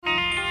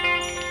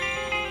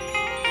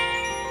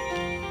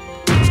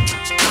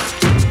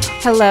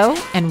Hello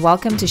and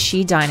welcome to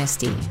She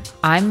Dynasty.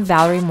 I'm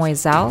Valerie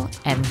Moiselle,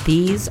 and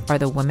these are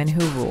the women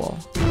who rule.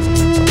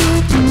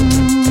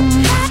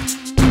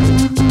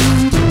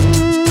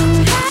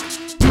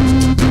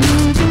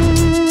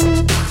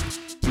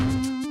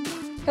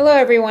 Hello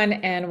everyone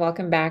and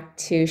welcome back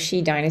to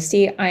She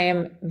Dynasty. I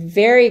am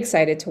very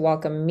excited to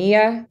welcome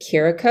Mia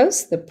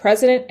Kyrikos, the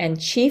President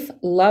and Chief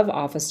Love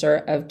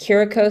Officer of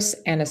Kyrikos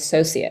and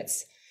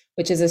Associates,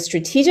 which is a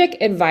strategic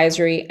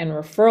advisory and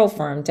referral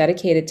firm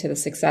dedicated to the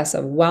success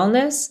of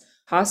wellness,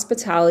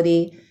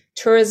 hospitality,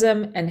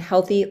 tourism, and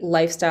healthy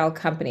lifestyle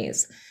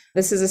companies.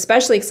 This is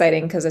especially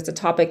exciting because it's a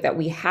topic that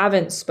we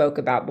haven't spoke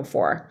about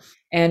before.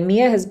 And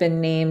Mia has been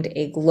named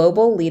a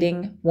global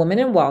leading woman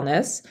in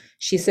wellness.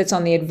 She sits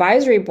on the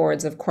advisory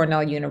boards of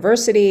Cornell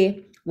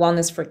University,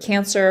 Wellness for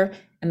Cancer,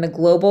 and the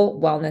Global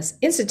Wellness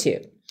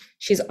Institute.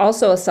 She's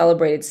also a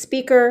celebrated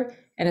speaker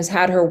and has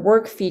had her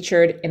work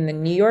featured in the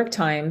New York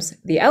Times,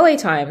 the LA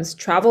Times,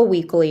 Travel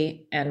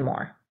Weekly, and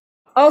more.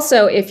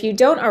 Also, if you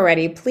don't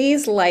already,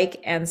 please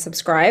like and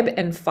subscribe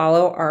and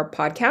follow our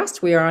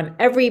podcast. We are on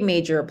every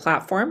major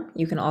platform.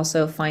 You can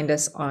also find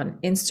us on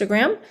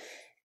Instagram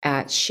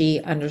at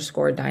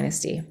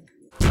she_dynasty.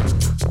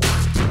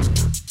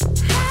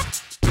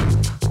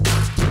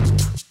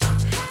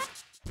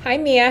 Hi,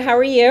 Mia. How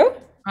are you?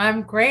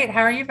 I'm great.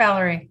 How are you,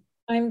 Valerie?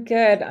 I'm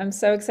good. I'm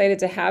so excited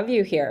to have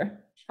you here.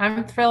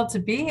 I'm thrilled to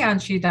be on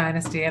She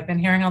Dynasty. I've been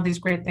hearing all these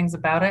great things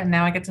about it, and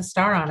now I get to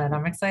star on it.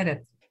 I'm excited.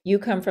 You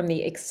come from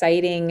the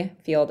exciting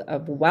field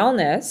of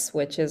wellness,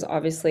 which is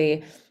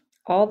obviously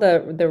all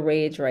the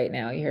rage right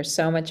now. You hear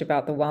so much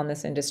about the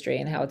wellness industry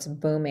and how it's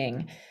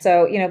booming.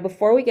 So,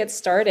 before we get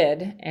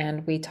started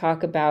and we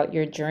talk about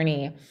your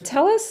journey,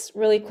 tell us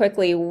really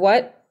quickly,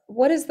 what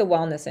is the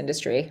wellness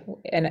industry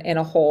in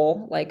a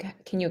whole?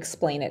 Like, can you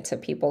explain it to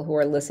people who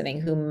are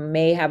listening who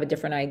may have a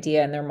different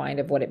idea in their mind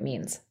of what it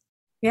means?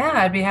 Yeah,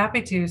 I'd be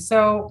happy to.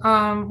 So,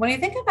 when you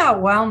think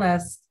about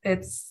wellness,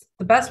 it's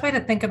the best way to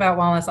think about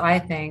wellness, I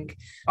think,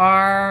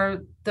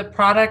 are the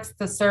products,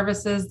 the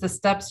services, the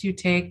steps you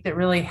take that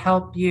really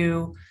help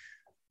you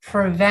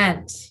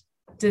prevent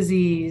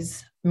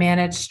disease,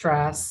 manage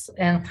stress,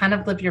 and kind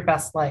of live your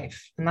best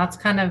life. And that's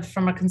kind of,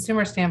 from a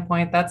consumer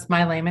standpoint, that's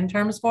my layman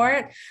terms for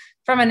it.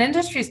 From an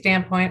industry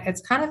standpoint,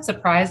 it's kind of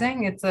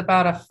surprising. It's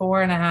about a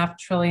 $4.5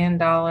 trillion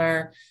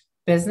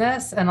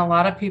business. And a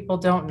lot of people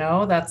don't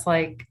know that's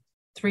like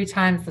 3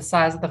 times the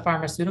size of the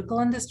pharmaceutical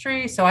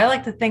industry. So I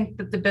like to think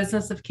that the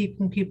business of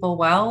keeping people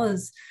well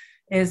is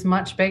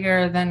much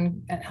bigger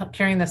than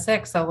curing the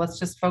sick. So let's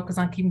just focus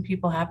on keeping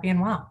people happy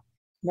and well.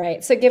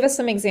 Right. So give us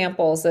some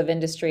examples of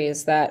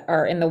industries that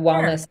are in the Sure.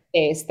 wellness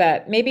space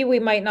that maybe we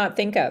might not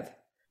think of.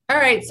 All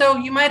right. So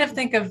you might have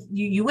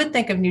you would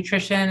think of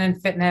nutrition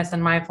and fitness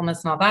and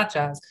mindfulness and all that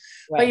jazz,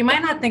 but you Right.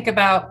 might not think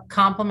about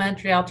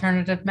complementary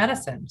alternative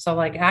medicine. So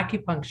like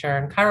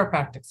acupuncture and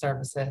chiropractic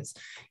services.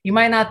 You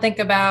might not think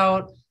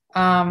about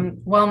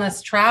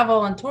wellness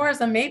travel and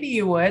tourism. Maybe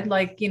you would,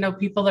 like,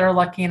 people that are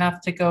lucky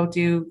enough to go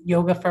do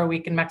yoga for a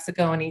week in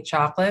Mexico and eat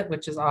chocolate,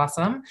 which is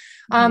awesome.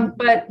 Mhm.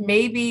 But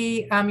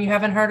maybe you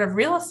haven't heard of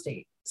real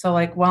estate. So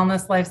like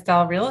wellness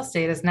lifestyle real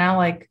estate is now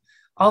like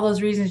all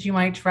those reasons you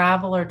might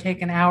travel or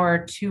take an hour or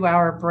 2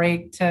 hour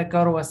break to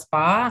go to a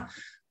spa.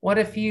 What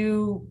if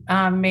you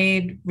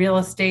made real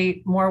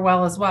estate more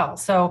well as well?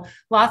 So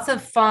lots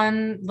of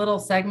fun little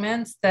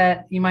segments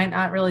that you might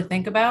not really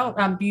think about.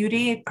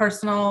 Beauty,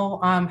 personal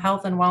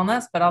health and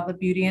wellness, but all the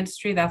beauty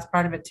industry, that's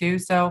part of it too.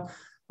 So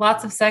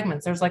lots of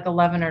segments. There's like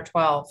 11 or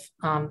 12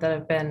 that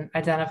have been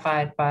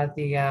identified by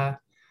the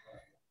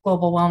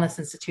Global Wellness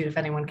Institute, if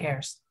anyone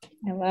cares.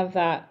 I love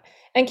that.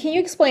 And can you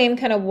explain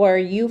kind of where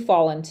you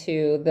fall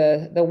into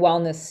the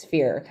wellness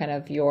sphere, kind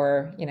of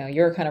your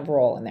kind of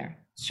role in there?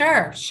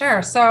 Sure,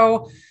 sure.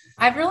 So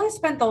I've really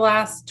spent the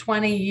last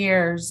 20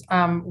 years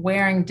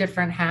wearing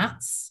different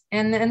hats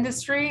in the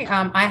industry.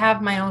 I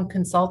have my own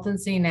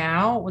consultancy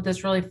now, which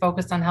is really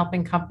focused on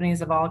helping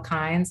companies of all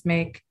kinds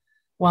make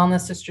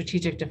wellness a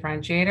strategic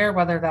differentiator,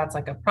 whether that's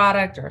like a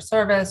product or a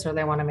service, or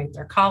they want to make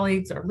their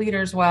colleagues or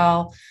leaders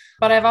well.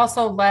 But I've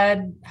also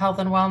led health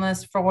and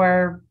wellness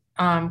for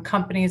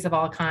companies of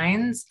all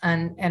kinds.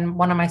 And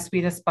one of my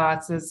sweetest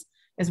spots is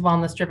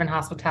wellness driven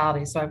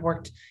hospitality. So I've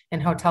worked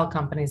in hotel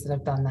companies that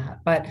have done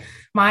that. But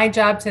my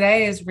job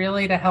today is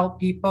really to help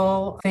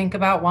people think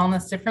about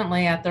wellness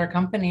differently at their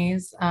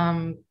companies,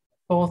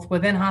 both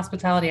within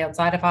hospitality,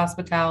 outside of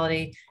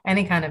hospitality,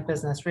 any kind of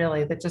business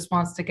really that just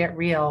wants to get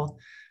real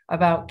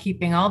about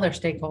keeping all their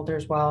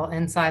stakeholders well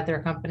inside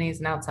their companies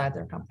and outside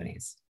their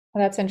companies.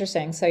 Well, that's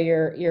interesting. So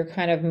you're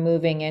kind of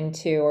moving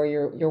into, or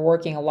you're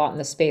working a lot in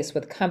the space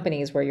with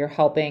companies where you're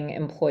helping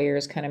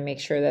employers kind of make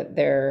sure that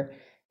their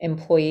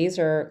employees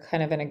are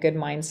kind of in a good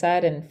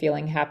mindset and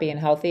feeling happy and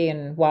healthy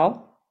and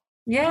well.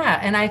 Yeah.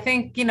 And I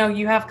think,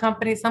 you have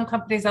some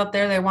companies out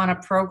there, they want a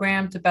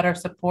program to better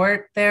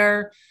support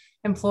their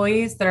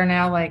employees that are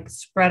now like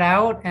spread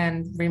out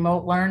and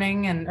remote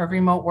learning and or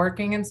remote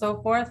working and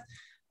so forth.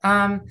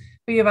 But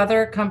you have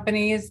other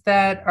companies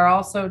that are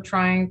also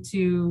trying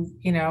to,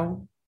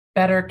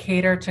 better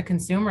cater to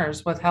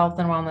consumers with health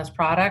and wellness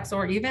products,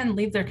 or even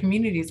leave their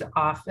communities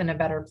off in a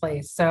better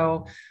place.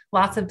 So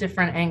lots of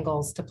different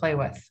angles to play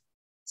with.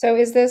 So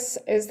is this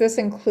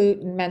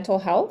include mental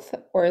health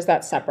or is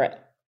that separate?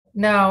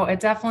 No, it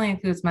definitely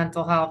includes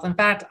mental health. In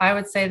fact, I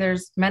would say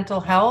there's mental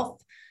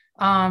health,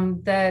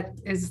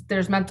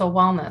 there's mental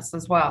wellness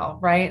as well,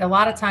 right? A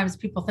lot of times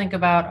people think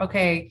about,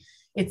 okay,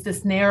 it's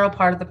this narrow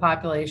part of the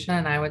population,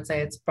 and I would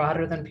say it's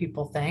broader than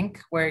people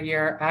think, where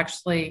you're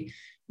actually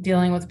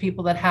dealing with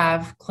people that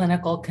have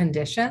clinical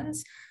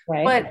conditions.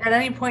 Right. But at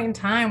any point in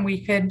time,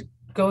 we could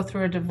go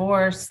through a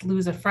divorce,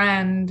 lose a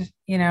friend,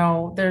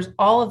 there's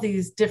all of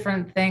these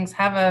different things,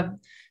 have a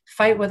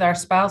fight with our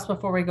spouse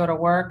before we go to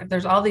work.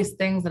 There's all these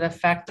things that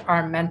affect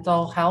our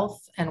mental health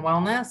and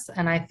wellness.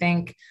 And I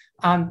think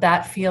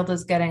that field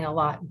is getting a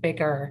lot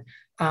bigger,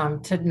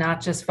 to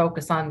not just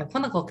focus on the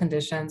clinical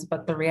conditions,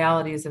 but the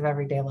realities of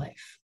everyday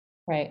life.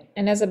 Right.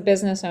 And as a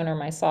business owner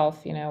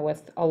myself,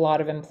 with a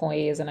lot of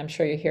employees, and I'm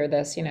sure you hear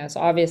this, so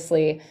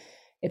obviously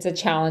it's a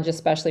challenge,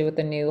 especially with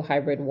the new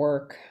hybrid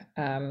work,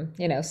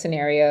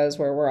 scenarios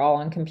where we're all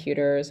on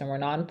computers and we're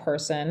not in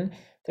person.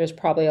 There's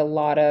probably a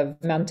lot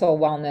of mental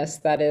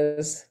wellness that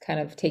is kind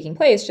of taking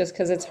place just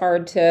because it's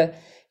hard to,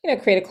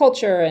 create a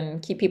culture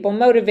and keep people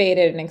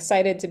motivated and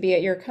excited to be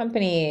at your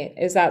company.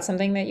 Is that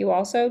something that you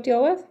also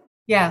deal with?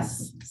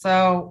 Yes.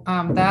 So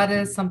that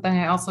is something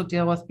I also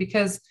deal with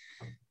because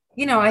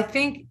I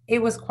think it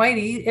was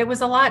it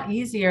was a lot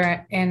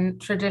easier in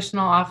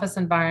traditional office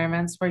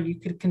environments where you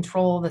could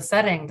control the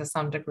setting to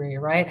some degree,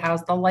 right?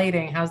 How's the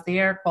lighting? How's the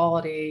air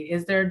quality?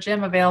 Is there a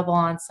gym available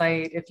on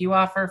site? If you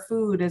offer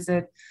food, is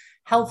it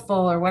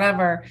healthful or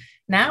whatever?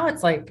 Now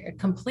it's like a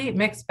complete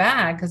mixed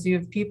bag because you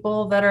have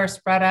people that are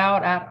spread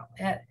out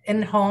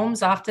in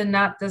homes, often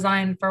not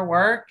designed for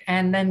work.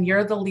 And then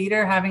you're the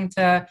leader having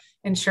to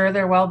ensure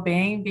their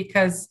well-being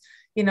because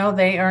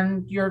they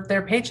earn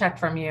their paycheck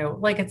from you.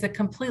 Like it's a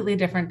completely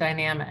different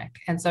dynamic.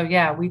 And so,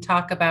 yeah, we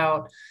talk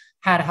about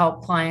how to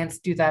help clients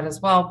do that as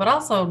well, but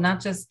also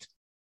not just,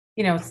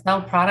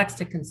 sell products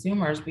to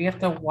consumers. We have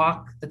to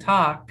walk the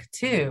talk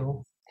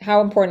too.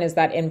 How important is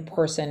that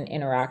in-person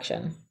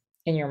interaction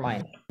in your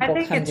mind? I People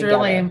think come it's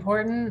really together.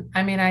 important.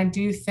 I mean, I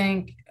do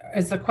think,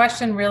 is the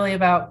question really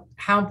about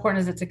how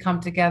important is it to come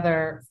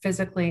together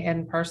physically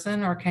in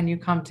person, or can you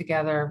come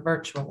together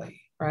virtually?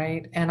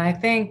 Right. And I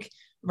think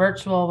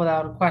virtual,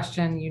 without a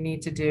question, you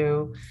need to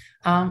do.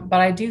 But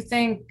I do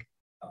think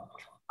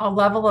a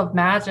level of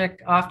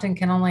magic often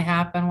can only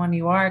happen when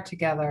you are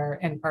together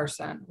in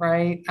person,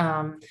 right?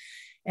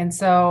 And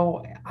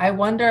so I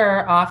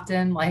wonder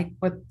often, like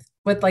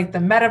with like the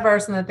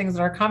metaverse and the things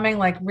that are coming,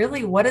 like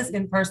really, what is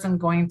in person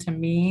going to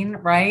mean,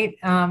 right?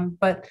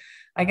 But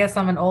I guess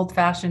I'm an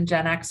old-fashioned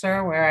Gen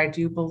Xer where I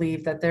do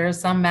believe that there is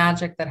some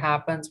magic that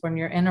happens when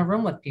you're in a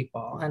room with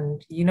people.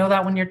 And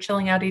that when you're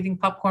chilling out eating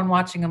popcorn,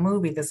 watching a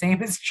movie, the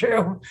same is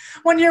true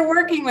when you're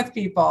working with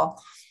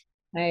people.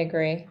 I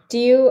agree. Do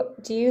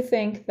you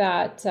think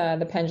that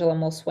the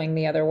pendulum will swing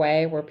the other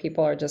way, where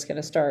people are just going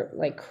to start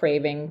like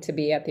craving to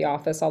be at the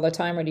office all the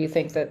time, or do you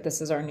think that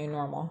this is our new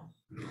normal?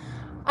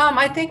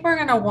 I think we're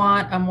going to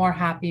want a more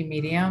happy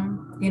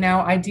medium.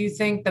 I do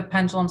think the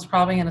pendulum's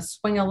probably going to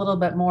swing a little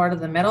bit more to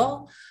the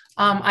middle.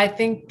 I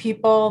think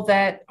people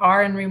that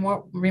are in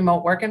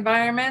remote work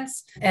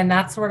environments, and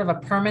that's sort of a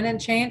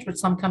permanent change, which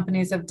some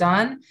companies have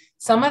done.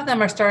 Some of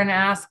them are starting to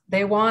ask,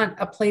 they want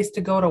a place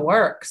to go to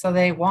work. So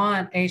they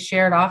want a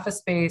shared office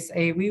space,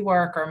 a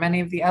WeWork, or many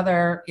of the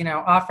other,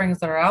 offerings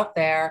that are out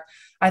there.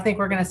 I think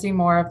we're going to see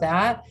more of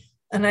that.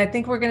 And I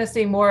think we're going to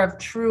see more of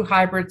true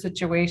hybrid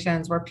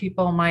situations where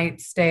people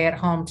might stay at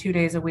home 2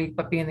 days a week,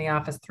 but be in the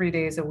office 3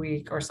 days a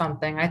week or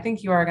something. I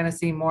think you are going to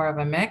see more of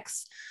a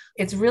mix.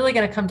 It's really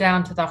going to come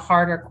down to the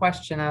harder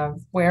question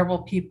of where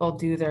will people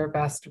do their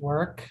best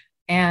work?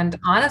 And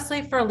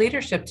honestly, for a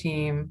leadership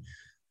team,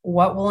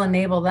 what will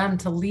enable them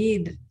to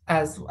lead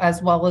as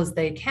well as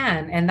they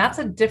can? And that's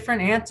a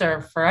different answer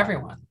for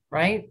everyone,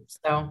 right?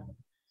 So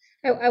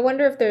I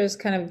wonder if there's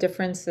kind of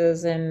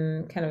differences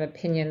in kind of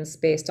opinions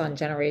based on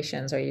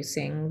generations. Are you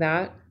seeing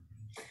that?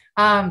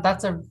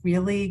 that's a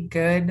really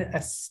good,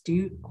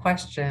 astute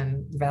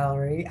question,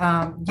 Valerie.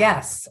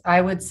 Yes,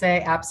 I would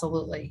say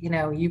absolutely.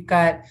 You've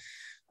got,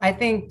 I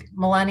think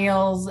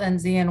millennials and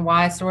Z and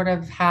Y sort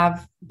of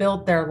have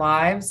built their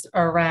lives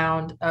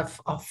around a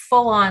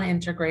full-on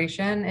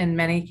integration in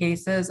many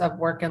cases of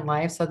work and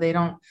life. So they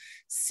don't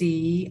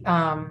see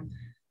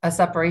a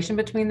separation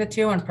between the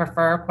two and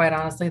prefer, quite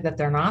honestly, that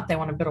they're not. They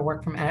want to be able to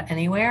work from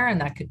anywhere,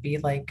 and that could be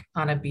like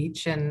on a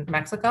beach in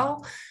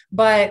Mexico.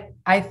 But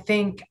I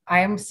think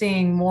I'm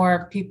seeing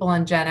more people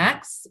in Gen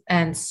X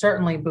and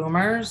certainly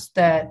boomers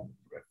that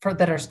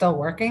are still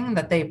working,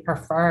 that they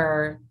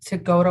prefer to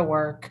go to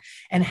work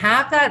and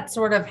have that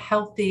sort of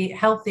healthy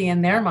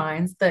in their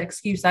minds. The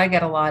excuse I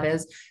get a lot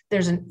is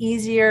there's an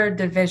easier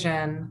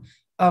division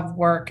of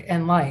work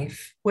and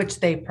life, which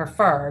they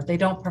prefer. They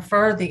don't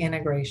prefer the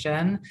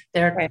integration.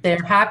 Right.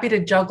 They're happy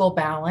to juggle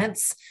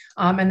balance,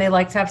 and they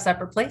like to have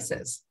separate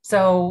places.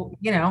 So,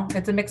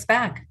 it's a mixed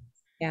bag.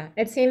 Yeah,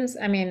 it seems,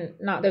 I mean,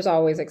 not there's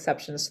always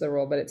exceptions to the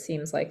rule, but it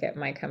seems like at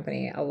my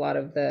company, a lot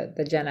of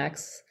the Gen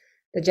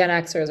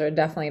Xers are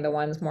definitely the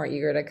ones more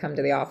eager to come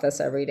to the office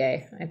every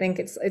day. I think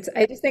it's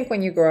I just think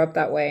when you grow up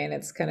that way and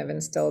it's kind of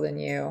instilled in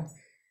you.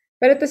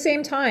 But at the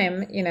same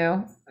time,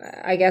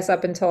 I guess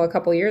up until a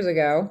couple years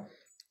ago,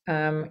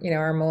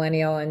 our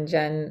millennial and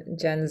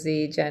Gen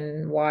Z,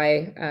 Gen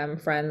Y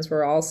friends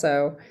were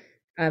also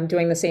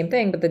doing the same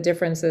thing, but the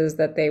difference is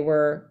that they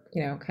were,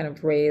 kind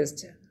of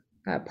raised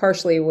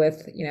partially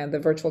with, the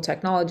virtual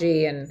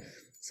technology, and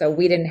so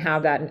we didn't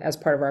have that as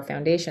part of our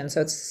foundation.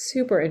 So it's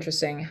super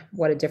interesting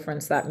what a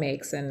difference that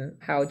makes and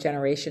how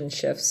generation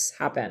shifts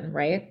happen,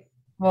 right?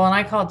 Well, and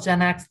I call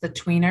Gen X the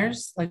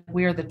tweeners. Like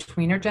we are the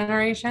tweener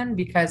generation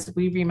because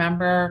we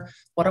remember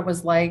what it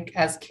was like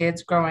as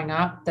kids growing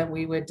up that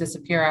we would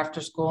disappear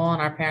after school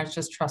and our parents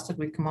just trusted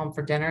we'd come home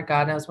for dinner.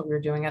 God knows what we were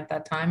doing at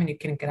that time and you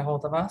couldn't get a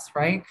hold of us,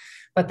 right?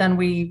 But then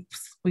we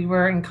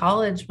were in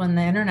college when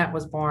the internet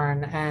was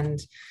born and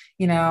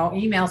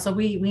email. So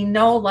we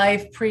know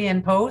life pre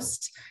and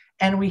post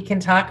and we can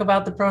talk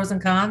about the pros and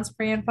cons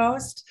pre and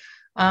post.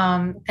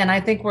 And I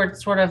think we're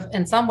sort of,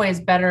 in some ways,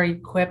 better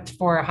equipped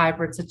for a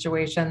hybrid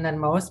situation than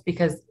most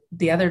because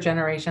the other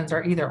generations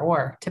are either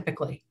or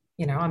typically.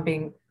 I'm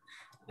being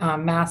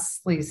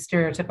massively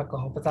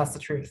stereotypical, but that's the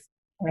truth.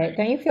 Right.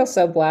 Don't you feel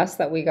so blessed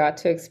that we got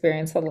to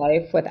experience the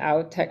life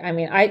without tech? I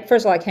mean,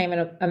 first of all, I can't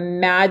even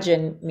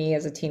imagine me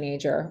as a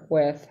teenager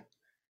with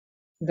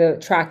the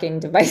tracking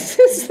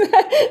devices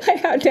that I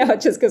have now,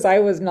 just because I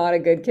was not a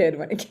good kid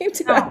when it came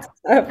to No. that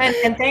stuff.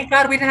 And thank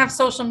God we didn't have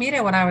social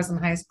media when I was in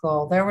high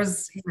school. There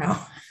was,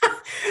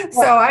 so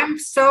Well, I'm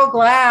so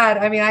glad.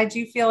 I mean, I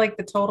do feel like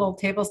the total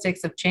table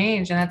stakes have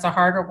changed and it's a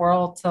harder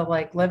world to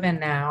like live in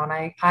now.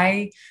 And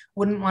I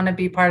wouldn't want to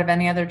be part of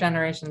any other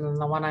generation than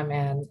the one I'm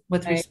in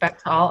with right.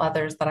 respect to all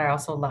others that I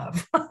also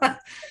love. I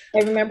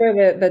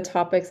remember the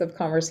topics of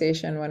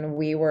conversation when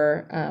we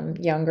were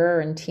younger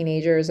and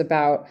teenagers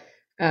about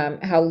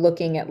how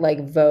looking at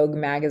like Vogue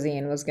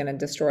magazine was going to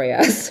destroy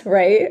us,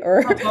 right?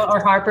 Or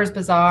Harper's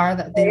Bazaar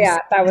that they Yeah,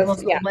 that they was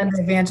look yeah. at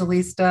Linda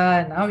Evangelista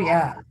and oh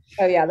yeah.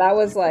 Oh yeah, that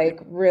was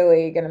like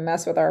really going to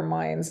mess with our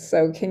minds.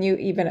 So can you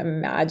even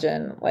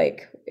imagine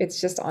like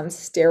it's just on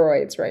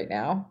steroids right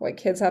now, what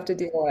kids have to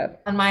deal with?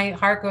 And my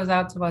heart goes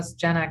out to us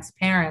Gen X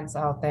parents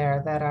out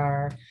there that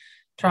are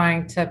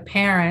trying to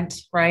parent,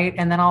 right?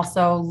 And then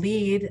also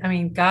lead. I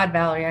mean, God,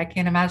 Valerie, I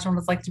can't imagine what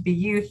it's like to be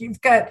you.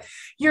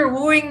 You're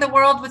wooing the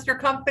world with your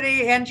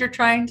company and you're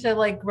trying to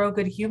like grow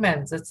good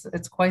humans.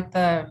 It's quite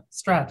the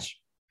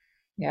stretch.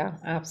 Yeah,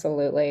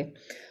 absolutely.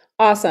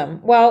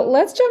 Awesome. Well,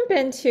 let's jump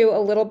into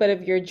a little bit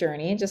of your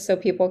journey just so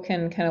people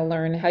can kind of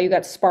learn how you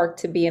got sparked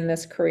to be in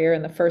this career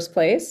in the first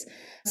place.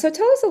 So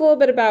tell us a little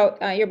bit about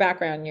your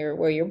background,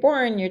 where you're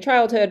born, your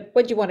childhood,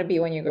 what did you want to be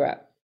when you grew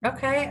up?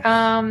 Okay.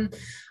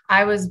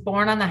 I was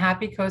born on the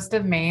happy coast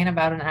of Maine,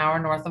 about an hour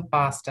north of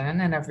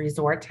Boston in a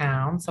resort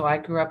town. So I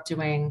grew up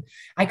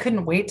I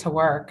couldn't wait to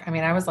work. I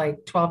mean, I was like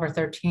 12 or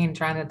 13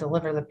 trying to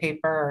deliver the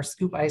paper or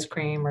scoop ice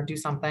cream or do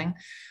something.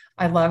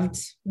 I loved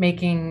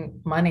making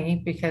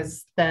money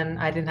because then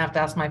I didn't have to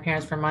ask my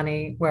parents for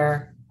money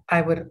where I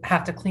would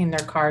have to clean their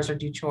cars or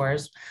do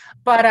chores.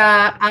 But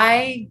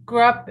I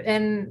grew up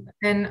in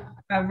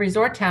a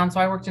resort town, so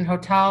I worked in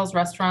hotels,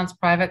 restaurants,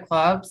 private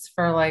clubs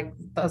for like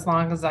as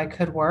long as I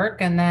could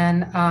work, and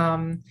then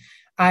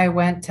I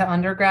went to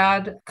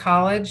undergrad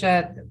college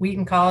at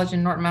Wheaton College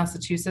in Norton,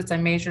 Massachusetts. I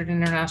majored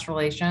in international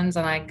relations,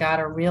 and I got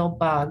a real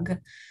bug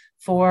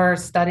for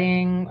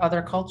studying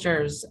other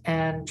cultures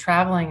and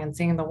traveling and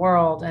seeing the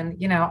world. And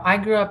I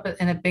grew up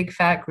in a big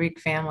fat Greek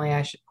family.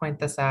 I should point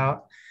this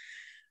out.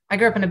 I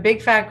grew up in a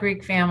big fat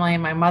Greek family.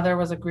 My mother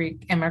was a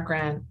Greek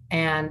immigrant,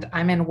 and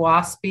I'm in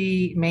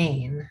Waspy,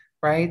 Maine,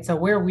 right? So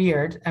we're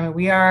weird. I mean,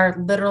 we are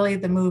literally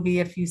the movie,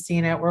 if you've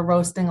seen it, we're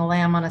roasting a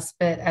lamb on a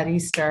spit at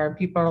Easter.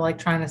 People are like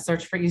trying to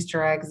search for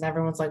Easter eggs, and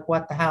everyone's like,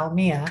 what the hell,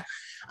 Mia?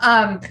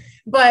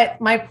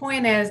 But my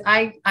point is,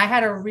 I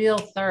had a real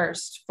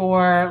thirst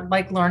for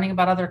like learning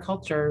about other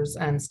cultures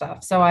and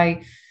stuff. So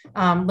I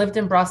lived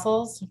in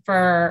Brussels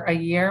for a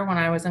year when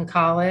I was in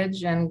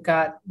college and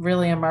got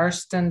really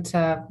immersed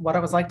into what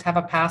it was like to have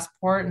a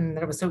passport and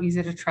that it was so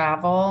easy to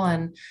travel.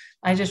 And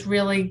I just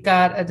really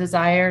got a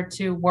desire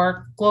to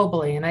work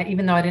globally. And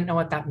even though I didn't know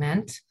what that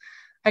meant,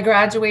 I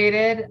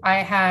graduated. I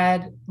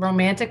had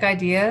romantic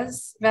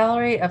ideas,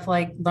 Valerie, of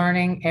like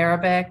learning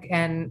Arabic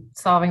and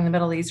solving the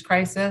Middle East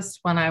crisis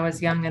when I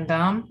was young and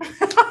dumb.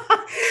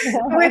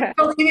 With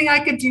believing I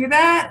could do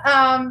that.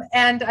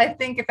 And I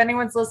think if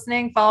anyone's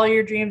listening, follow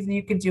your dreams and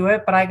you can do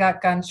it. But I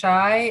got gun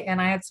shy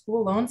and I had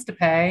school loans to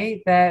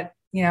pay that,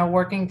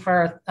 working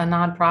for a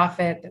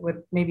nonprofit that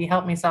would maybe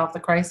help me solve the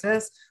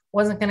crisis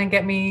wasn't going to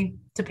get me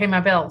to pay my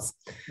bills.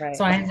 Right.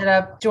 So I ended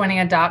up joining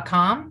a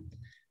 .com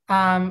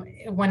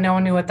when no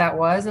one knew what that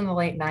was in the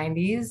late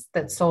 90s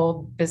that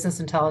sold business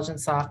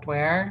intelligence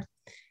software.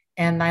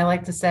 And I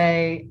like to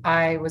say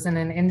I was in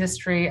an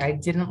industry I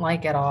didn't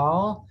like at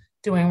all,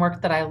 doing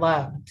work that I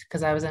loved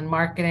because I was in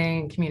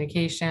marketing and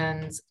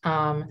communications.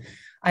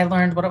 I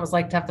learned what it was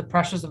like to have the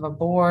pressures of a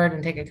board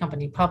and take a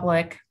company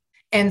public.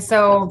 And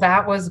so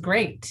that was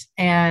great.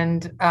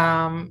 And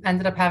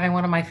ended up having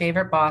one of my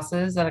favorite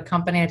bosses at a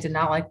company I did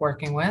not like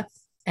working with.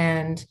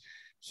 And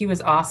he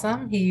was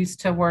awesome. He used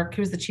to work,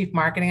 he was the chief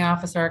marketing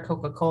officer at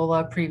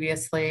Coca-Cola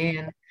previously.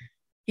 And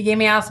he gave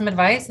me awesome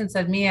advice and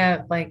said,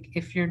 Mia, like,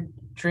 if you're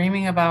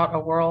dreaming about a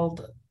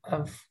world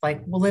of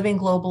like living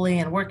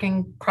globally and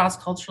working cross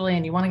culturally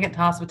and you want to get into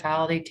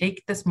hospitality,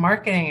 take this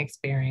marketing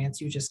experience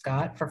you just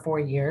got for 4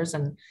 years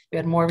and you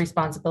had more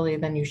responsibility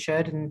than you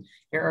should in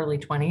your early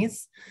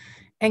 20s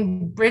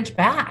and bridge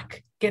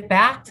back, get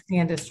back to the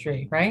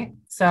industry. Right.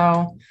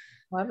 So,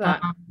 Love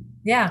that.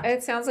 yeah.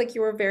 It sounds like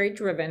you were very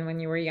driven when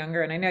you were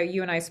younger. And I know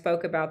you and I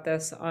spoke about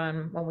this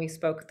on when we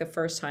spoke the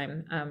first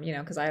time,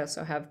 because I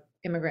also have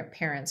immigrant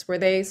parents. Were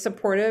they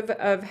supportive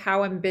of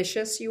how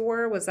ambitious you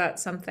were? Was that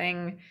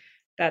something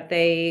that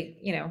they,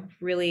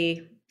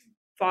 really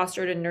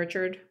fostered and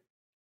nurtured?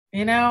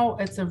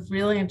 It's a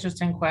really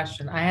interesting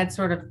question. I had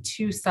sort of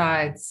two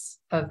sides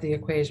of the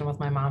equation with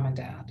my mom and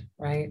dad,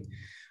 right?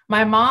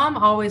 My mom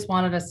always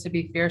wanted us to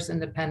be fierce,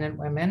 independent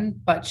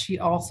women, but she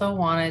also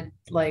wanted,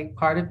 like,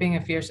 part of being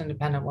a fierce,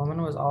 independent woman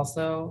was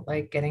also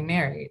like getting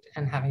married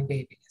and having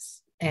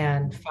babies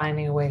and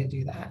finding a way to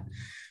do that.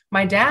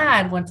 My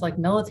dad went to like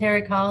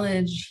military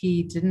college.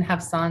 He didn't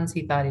have sons.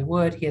 He thought he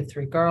would. He had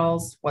three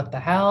girls. What the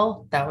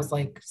hell? That was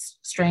like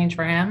strange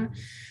for him.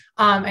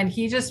 And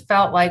he just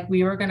felt like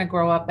we were going to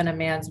grow up in a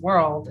man's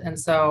world. And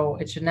so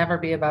it should never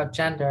be about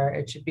gender.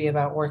 It should be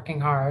about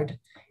working hard,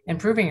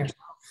 improving yourself.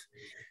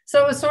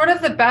 So it was sort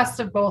of the best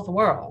of both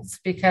worlds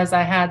because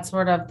I had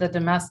sort of the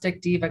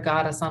domestic diva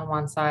goddess on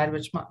one side,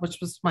 which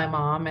was my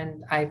mom.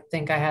 And I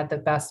think I had the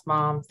best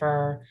mom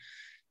for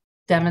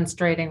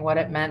demonstrating what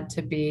it meant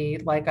to be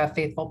like a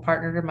faithful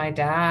partner to my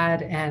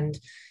dad and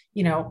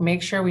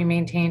make sure we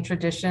maintain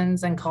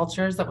traditions and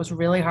cultures that was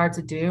really hard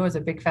to do as a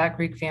big fat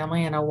Greek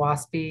family in a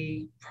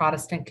waspy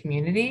Protestant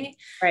community.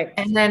 Right.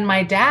 And then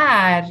my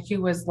dad, he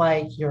was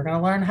like, you're going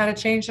to learn how to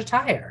change a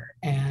tire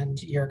and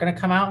you're going to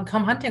come out and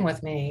come hunting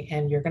with me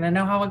and you're going to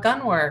know how a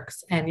gun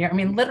works. And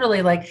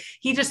literally, like,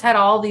 he just had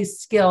all these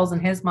skills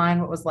in his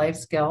mind, what was life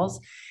skills.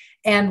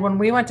 And when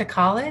we went to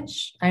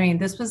college,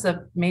 this was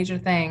a major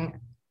thing.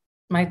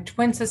 My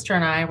twin sister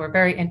and I were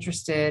very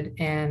interested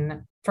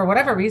in, for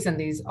whatever reason,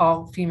 these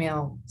all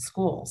female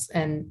schools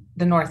in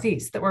the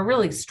Northeast that were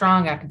really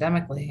strong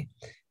academically.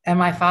 And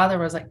my father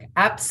was like,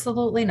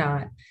 absolutely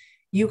not.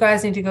 You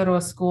guys need to go to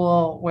a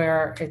school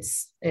where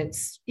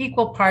it's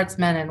equal parts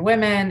men and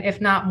women, if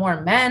not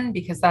more men,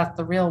 because that's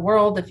the real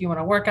world if you want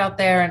to work out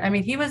there. And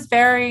he was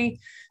very,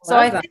 so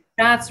I think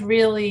that's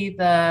really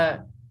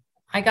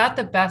I got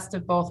the best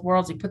of both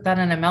worlds. You put that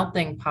in a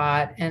melting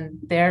pot and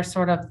they're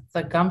sort of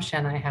the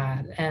gumption I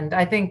had. And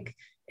I think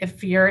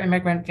if your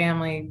immigrant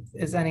family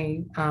is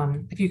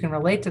if you can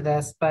relate to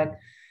this, but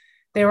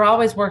they were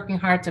always working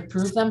hard to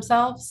prove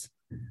themselves.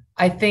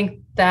 I think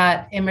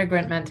that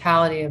immigrant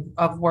mentality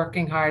of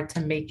working hard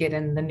to make it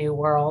in the new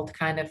world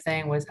kind of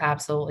thing was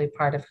absolutely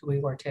part of who we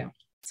were too.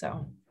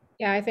 So.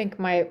 Yeah, I think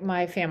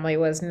my family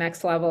was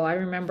next level. I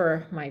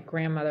remember my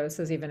grandmother, this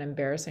is even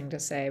embarrassing to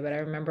say, but I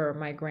remember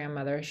my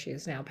grandmother,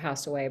 she's now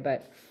passed away,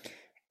 but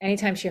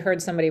anytime she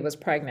heard somebody was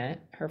pregnant,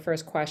 her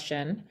first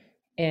question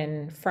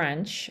in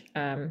French,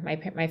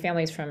 my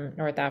family's from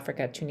North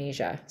Africa,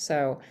 Tunisia.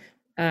 So,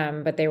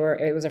 but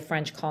it was a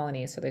French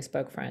colony, so they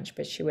spoke French,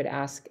 but she would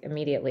ask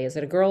immediately, is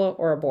it a girl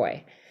or a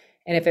boy?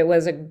 And if it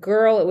was a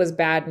girl, it was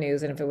bad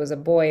news. And if it was a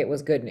boy, it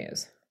was good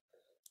news.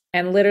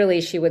 And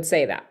literally she would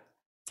say that.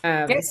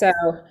 So,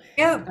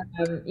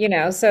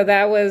 so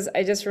that was,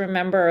 I just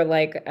remember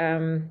like,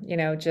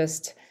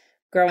 just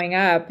growing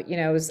up,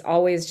 it was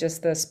always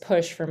just this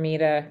push for me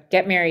to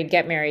get married,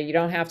 get married. You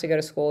don't have to go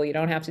to school. You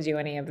don't have to do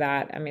any of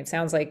that. It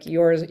sounds like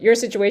your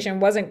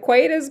situation wasn't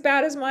quite as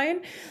bad as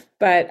mine,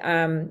 but,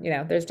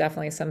 there's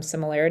definitely some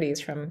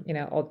similarities from,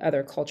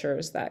 other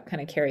cultures that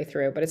kind of carry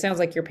through, but it sounds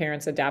like your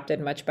parents adapted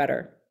much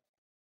better.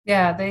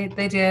 Yeah, they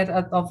did.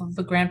 Of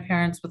the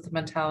grandparents with the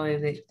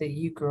mentality that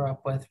you grew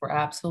up with were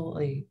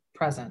absolutely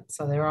present.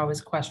 So they were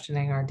always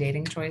questioning our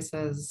dating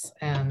choices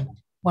and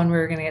when we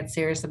were going to get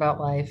serious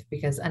about life,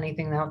 because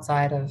anything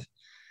outside of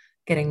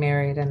getting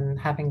married and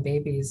having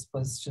babies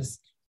was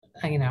just,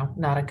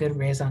 not a good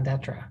raison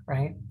d'etre,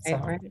 right? So.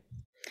 Right.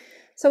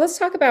 So let's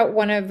talk about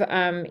one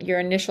of your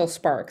initial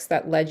sparks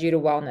that led you to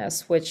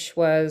wellness, which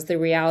was the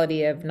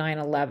reality of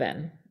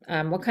 9/11.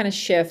 What kind of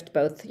shift,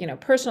 both,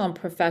 personal and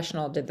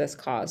professional, did this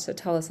cause? So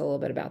tell us a little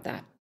bit about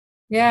that.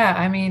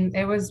 Yeah,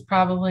 it was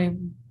probably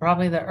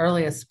the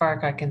earliest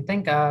spark I can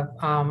think of.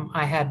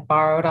 I had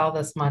borrowed all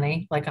this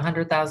money, like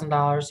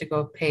 $100,000 to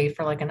go pay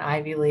for like an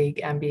Ivy League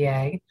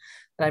MBA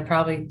that I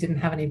probably didn't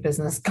have any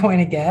business going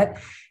to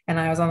get. And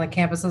I was on the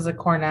campuses of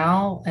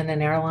Cornell in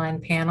an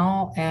airline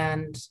panel.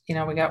 And,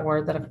 we got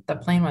word that the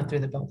plane went through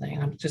the building.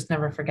 And I'll just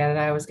never forget it.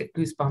 I always get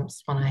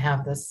goosebumps when I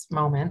have this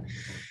moment.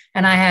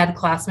 And I had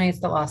classmates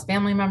that lost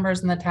family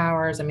members in the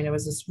towers. It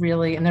was this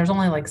really, and there's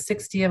only like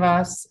 60 of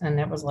us. And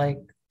it was like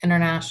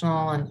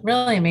international and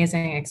really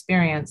amazing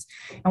experience.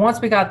 And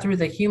once we got through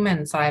the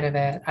human side of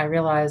it, I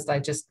realized I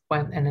just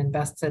went and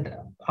invested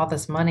all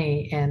this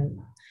money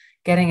in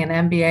getting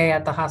an MBA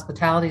at the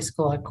hospitality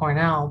school at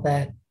Cornell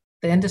that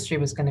the industry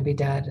was going to be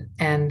dead.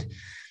 And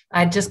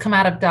I'd just come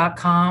out of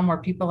 .com where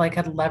people like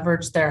had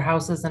leveraged their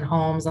houses and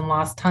homes and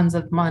lost tons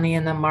of money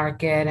in the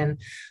market. And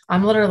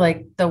I'm literally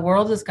like, the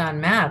world has gone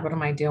mad. What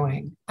am I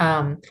doing?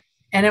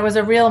 And it was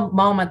a real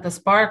moment. The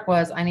spark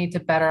was I need to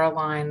better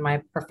align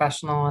my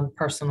professional and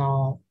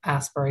personal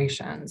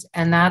aspirations.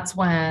 And that's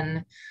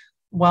when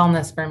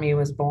wellness for me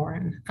was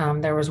born.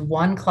 There was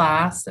one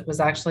class that was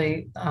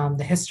actually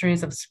the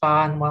histories of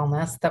spa and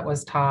wellness that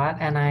was taught.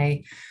 And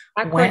I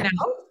At went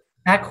Cornell?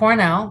 at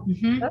Cornell.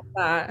 Mhm. Love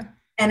that.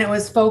 And it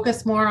was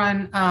focused more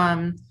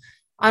on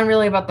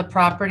really about the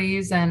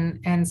properties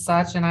and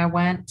such. And I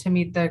went to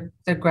meet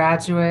the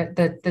graduate,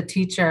 the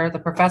teacher, the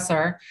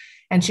professor,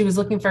 and she was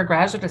looking for a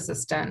graduate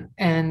assistant.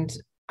 And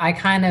I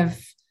kind of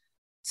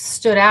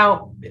stood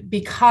out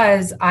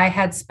because I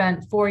had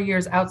spent 4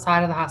 years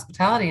outside of the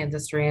hospitality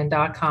industry in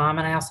 .com,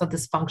 and I also had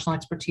this functional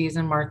expertise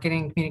in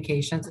marketing and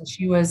communications. And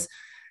she was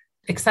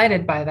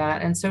excited by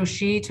that. And so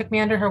she took me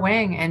under her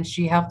wing and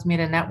she helped me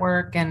to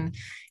network, and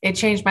it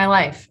changed my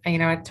life. You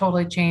know, it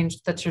totally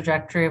changed the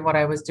trajectory of what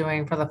I was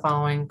doing for the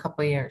following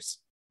couple of years.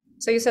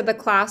 So you said the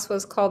class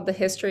was called The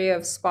History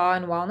of Spa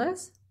and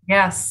Wellness?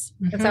 Yes.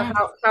 And so Mhm.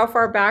 how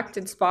far back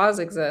did spas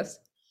exist?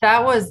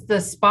 That was the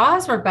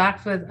spas were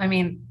back with, I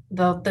mean,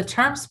 the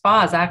term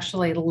spa is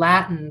actually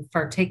Latin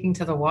for taking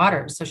to the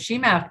waters. So she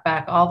mapped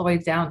back all the way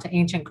down to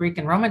ancient Greek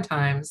and Roman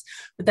times,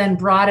 but then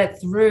brought it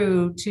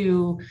through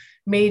to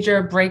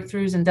major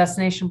breakthroughs and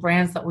destination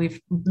brands that we've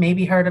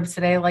maybe heard of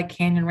today, like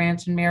Canyon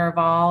Ranch and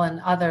Miraval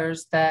and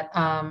others that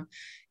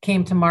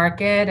came to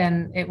market.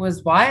 And it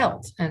was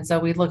wild. And so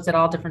we looked at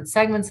all different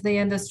segments of the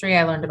industry.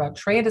 I learned about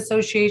trade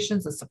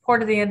associations, the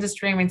support of the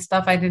industry. I mean,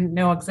 stuff I didn't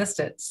know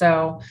existed.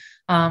 So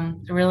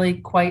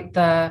really quite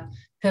the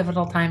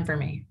pivotal time for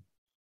me.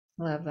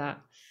 Love that.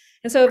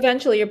 And so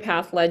eventually your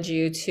path led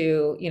you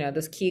to,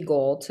 this key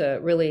goal to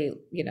really,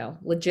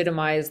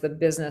 legitimize the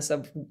business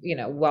of,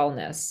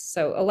 wellness.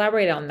 So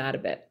elaborate on that a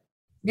bit.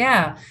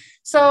 Yeah.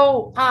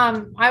 So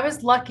I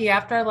was lucky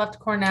after I left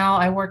Cornell.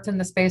 I worked in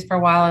the space for a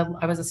while.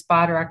 I was a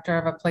spa director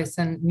of a place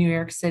in New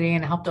York City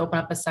and helped open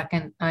up a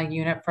second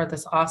unit for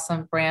this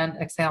awesome brand,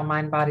 Exhale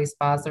Mind Body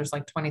Spas. There's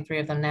like 23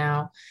 of them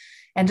now.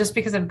 And just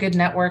because of good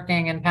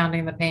networking and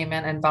pounding the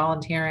pavement and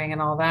volunteering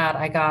and all that,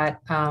 I got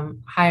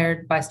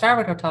hired by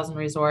Starwood Hotels and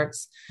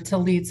Resorts to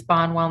lead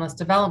spa and wellness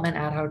development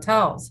at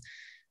hotels.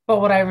 But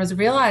what I was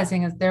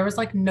realizing is there was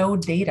like no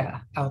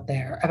data out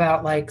there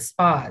about like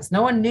spas.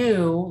 No one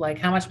knew like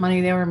how much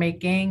money they were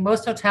making.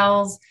 Most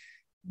hotels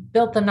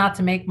built them not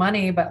to make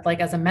money, but like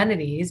as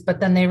amenities. But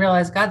then they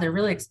realized, God, they're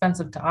really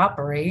expensive to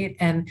operate.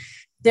 And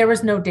there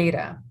was no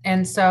data.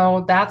 And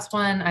so that's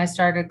when I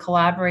started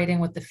collaborating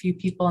with the few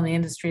people in the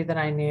industry that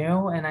I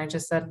knew. And I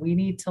just said, we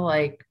need to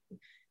like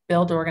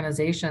build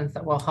organizations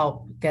that will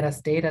help get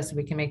us data so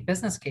we can make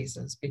business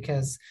cases,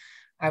 because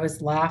I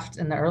was laughed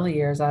in the early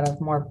years out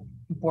of more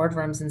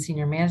boardrooms and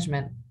senior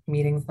management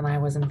meetings than I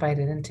was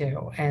invited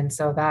into. And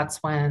so that's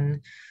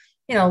when,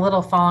 a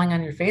little falling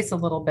on your face a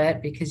little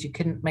bit because you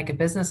couldn't make a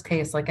business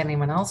case like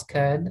anyone else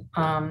could,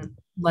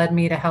 led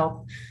me to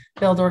help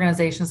build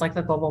organizations like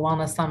the Global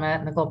Wellness Summit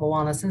and the Global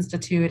Wellness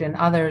Institute and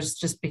others,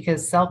 just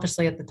because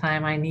selfishly at the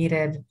time I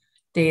needed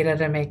data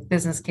to make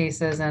business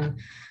cases. And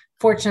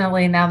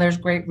fortunately now there's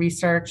great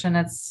research and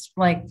it's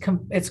like,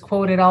 it's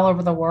quoted all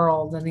over the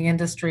world and the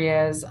industry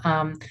is,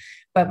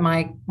 but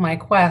my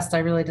quest, I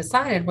really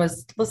decided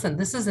was, listen,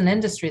 this is an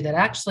industry that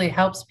actually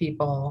helps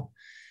people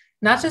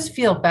not just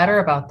feel better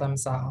about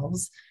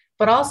themselves,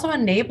 but also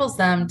enables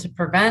them to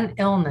prevent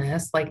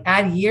illness, like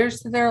add years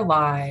to their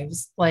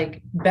lives,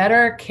 like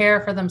better care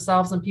for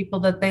themselves and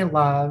people that they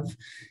love.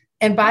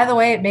 And by the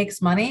way, it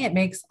makes money. It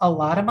makes a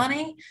lot of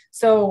money.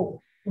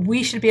 So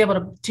we should be able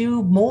to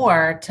do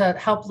more to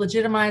help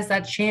legitimize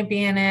that,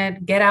 champion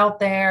it, get out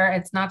there.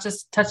 It's not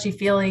just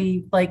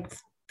touchy-feely, like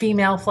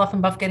female fluff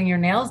and buff getting your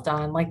nails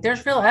done. Like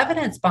there's real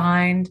evidence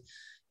behind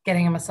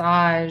getting a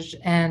massage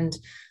and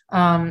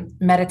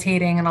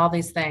meditating and all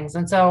these things.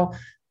 And so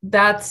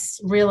that's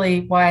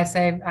really why I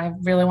say I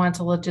really want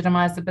to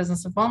legitimize the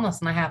business of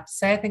wellness. And I have to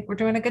say, I think we're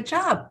doing a good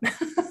job.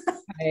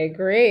 I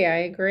agree. I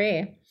agree.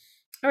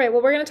 All right.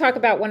 Well, we're going to talk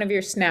about one of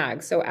your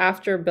snags. So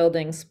after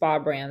building spa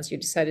brands, you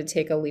decided to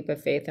take a leap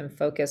of faith and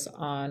focus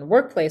on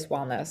workplace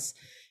wellness,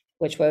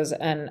 which was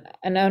an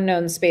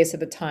unknown space at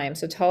the time.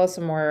 So tell us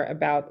some more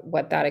about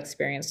what that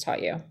experience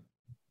taught you.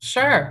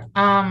 Sure.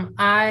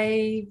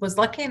 I was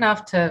lucky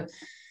enough to,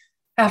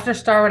 after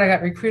Starwood, I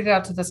got recruited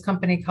out to this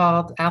company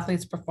called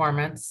Athletes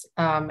Performance,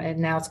 and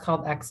now it's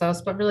called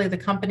Exos. But really, the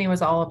company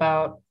was all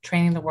about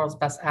training the world's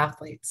best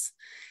athletes,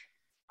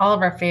 all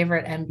of our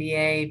favorite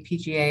NBA,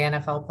 PGA,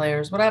 NFL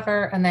players,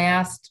 whatever. And they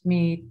asked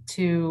me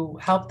to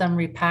help them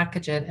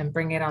repackage it and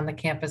bring it on the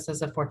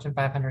campuses of Fortune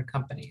 500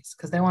 companies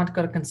because they wanted to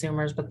go to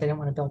consumers, but they didn't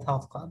want to build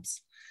health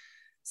clubs.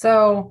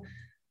 So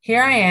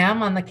here I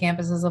am on the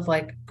campuses of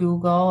like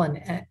Google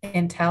and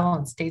Intel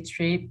and State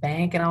Street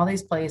Bank and all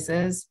these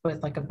places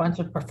with like a bunch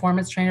of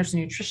performance trainers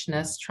and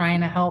nutritionists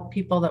trying to help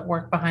people that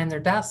work behind their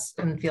desks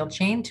and feel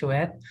chained to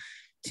it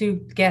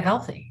to get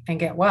healthy and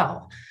get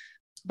well.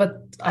 But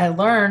I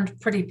learned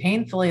pretty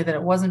painfully that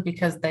it wasn't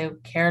because they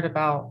cared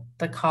about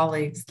the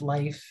colleague's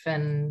life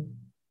and,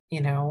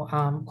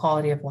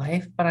 quality of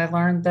life, but I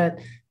learned that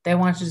they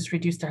wanted to just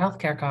reduce their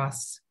healthcare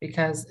costs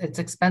because it's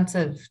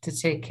expensive to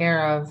take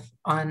care of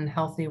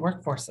unhealthy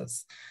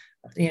workforces.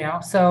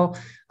 So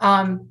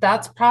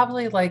that's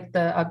probably like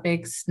a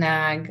big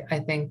snag I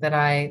think that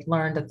I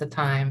learned at the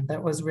time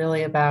that was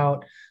really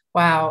about,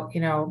 wow,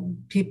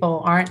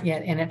 people aren't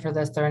yet in it for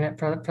this, they're in it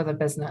for the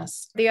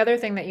business. The other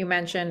thing that you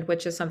mentioned,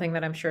 which is something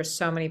that I'm sure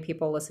so many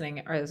people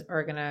listening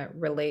are going to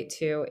relate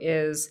to,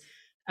 is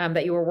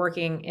that you were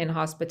working in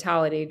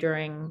hospitality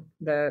during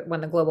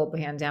when the global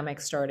pandemic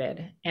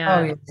started.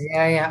 And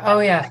yeah.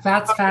 Oh yeah.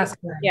 That's fast.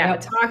 Yeah.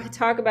 Yep.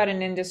 Talk about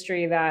an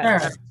industry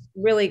that sure.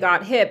 Really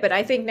got hit, but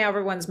I think now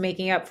everyone's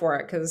making up for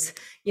it because,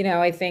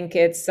 I think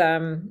it's,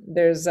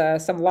 there's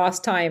some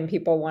lost time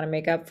people want to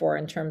make up for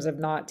in terms of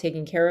not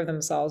taking care of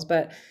themselves.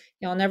 But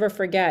I'll never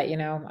forget,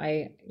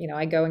 I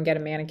go and get a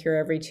manicure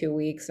every 2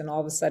 weeks and all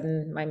of a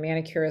sudden my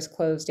manicurist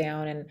closed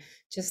down and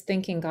just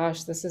thinking,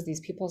 gosh, this is these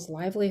people's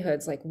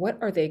livelihoods. Like, what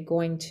are they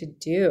going to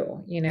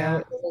do? Yeah.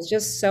 It was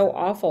just so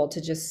awful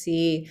to just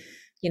see,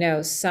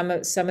 some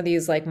of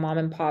these like mom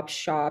and pop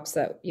shops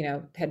that,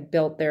 had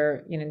built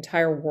their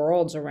entire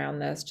worlds around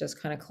this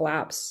just kind of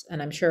collapse.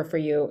 And I'm sure for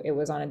you, it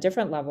was on a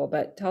different level,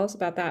 but tell us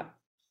about that.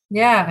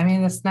 Yeah, I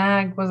mean, the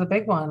snag was a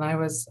big one. I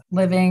was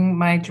living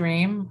my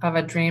dream of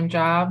a dream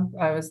job.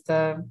 I was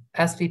the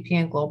SVP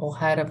and global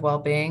head of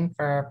well-being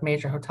for a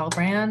major hotel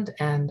brand,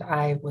 and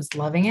I was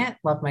loving it,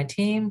 loved my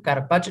team, got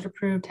a budget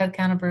approved,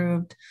 headcount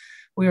approved.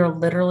 We were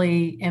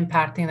literally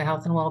impacting the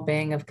health and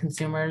well-being of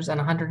consumers and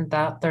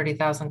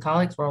 130,000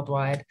 colleagues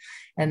worldwide.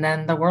 And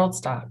then the world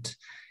stopped.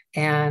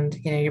 And,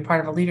 you're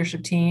part of a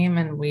leadership team,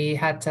 and we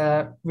had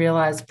to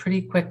realize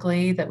pretty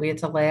quickly that we had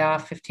to lay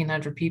off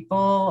 1,500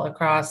 people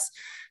across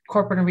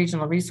corporate and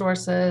regional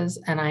resources.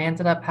 And I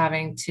ended up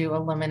having to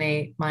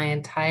eliminate my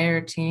entire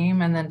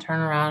team and then turn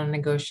around and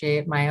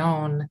negotiate my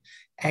own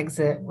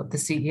exit with the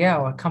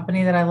CEO, a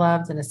company that I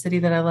loved in a city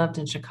that I loved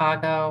in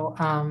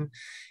Chicago,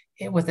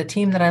 with a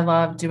team that I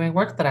loved doing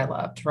work that I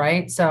loved.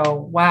 Right. So,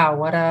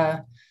 wow,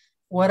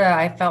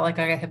 I felt like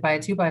I got hit by a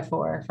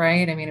 2x4,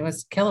 right? I mean, it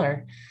was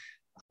killer.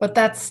 But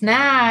that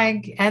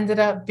snag ended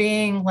up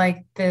being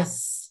like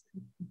this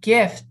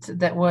gift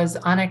that was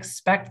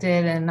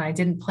unexpected and I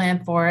didn't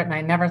plan for it and I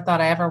never thought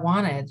I ever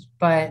wanted,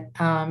 but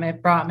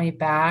it brought me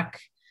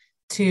back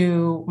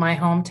to my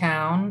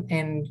hometown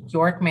in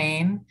York,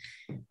 Maine,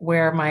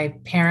 where my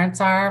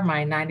parents are,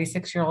 my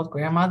 96-year-old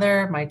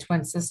grandmother, my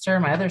twin sister,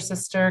 my other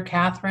sister,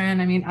 Catherine.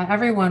 I mean,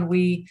 everyone,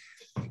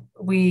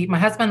 my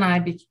husband and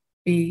I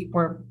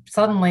were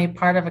suddenly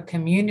part of a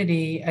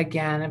community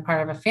again and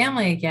part of a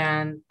family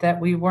again that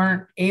we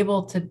weren't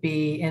able to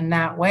be in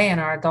that way in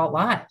our adult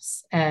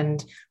lives.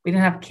 And we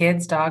didn't have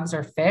kids, dogs,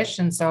 or fish.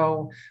 And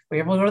so we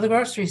were able to go to the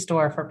grocery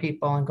store for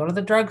people and go to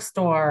the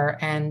drugstore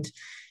and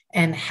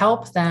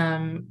help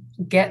them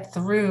get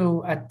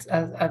through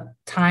a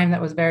time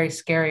that was very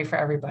scary for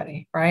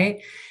everybody.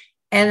 Right.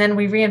 And then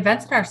we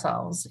reinvented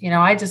ourselves.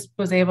 I just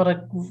was able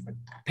to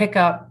pick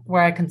up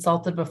where I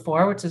consulted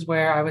before, which is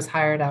where I was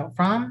hired out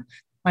from.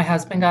 My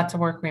husband got to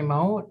work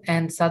remote,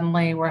 and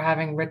suddenly we're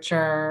having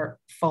richer,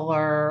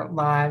 fuller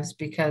lives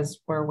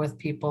because we're with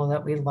people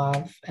that we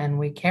love and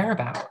we care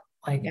about.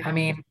 Like, yeah. I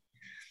mean,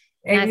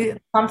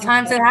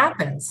 sometimes it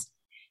happens.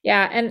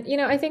 Yeah. And,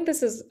 I think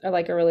this is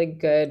like a really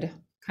good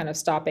kind of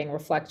stopping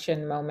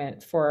reflection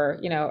moment for,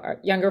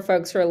 younger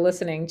folks who are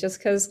listening, just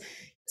because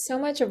so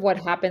much of what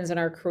happens in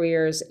our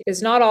careers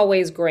is not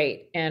always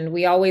great. And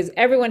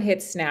everyone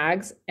hits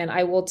snags. And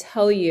I will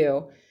tell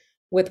you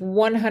with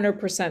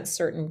 100%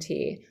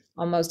 certainty,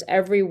 almost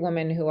every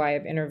woman who I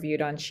have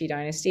interviewed on She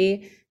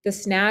Dynasty, the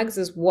snags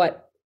is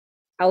what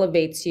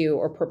elevates you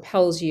or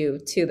propels you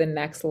to the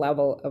next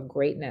level of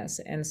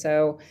greatness. And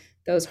so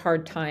those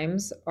hard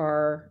times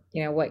are,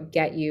 what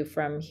get you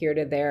from here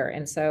to there.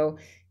 And so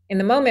in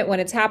the moment when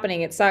it's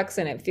happening, it sucks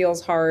and it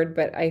feels hard,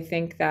 but I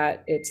think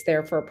that it's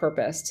there for a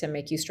purpose to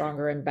make you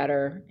stronger and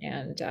better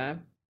and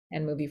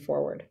move you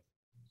forward.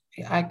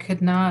 I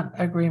could not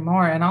agree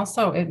more. And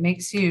also it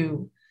makes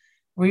you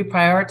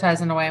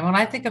reprioritize in a way. And when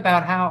I think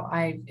about how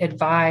I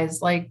advise,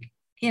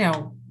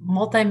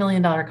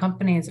 multi-million-dollar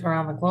companies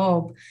around the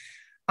globe,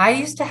 I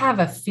used to have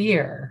a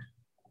fear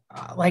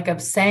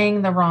of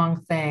saying the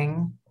wrong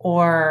thing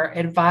or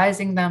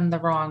advising them the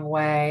wrong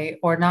way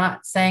or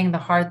not saying the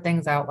hard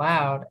things out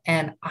loud.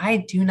 And I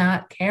do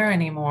not care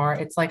anymore.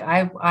 It's like,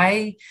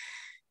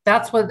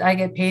 that's what I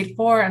get paid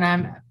for. And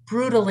I'm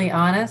brutally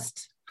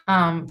honest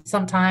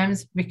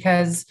sometimes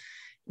because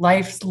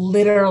life's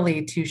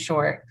literally too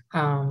short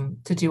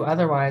to do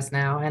otherwise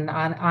now. And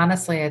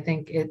honestly, I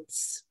think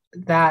it's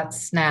that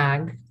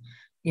snag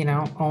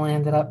only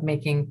ended up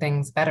making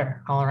things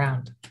better all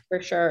around.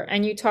 For sure.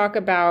 And you talk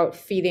about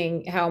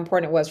feeding, how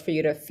important it was for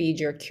you to feed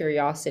your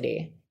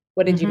curiosity.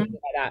 What did you mean Mhm.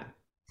 by that?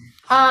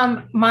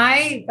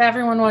 My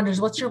everyone wonders,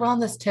 what's your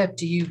wellness tip?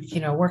 Do you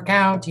work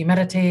out? Do you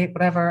meditate?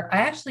 Whatever. I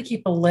actually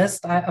keep a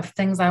list of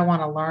things I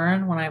want to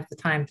learn when I have the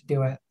time to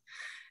do it.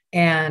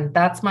 And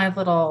that's my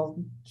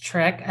little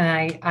trick.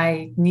 And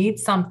I need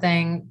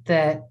something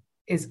that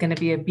is going to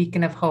be a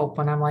beacon of hope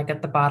when I'm like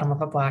at the bottom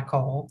of a black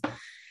hole.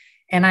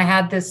 And I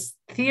had this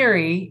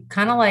theory,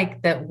 kind of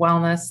like that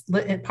wellness,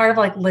 part of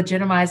like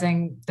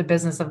legitimizing the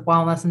business of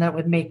wellness and that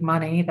would make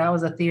money. That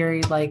was a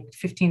theory like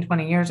 15,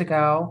 20 years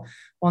ago.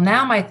 Well,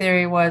 now my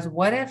theory was,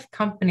 what if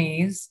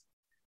companies,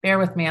 bear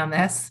with me on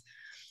this,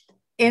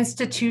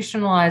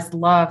 institutionalized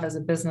love as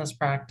a business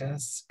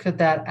practice? Could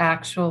that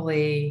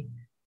actually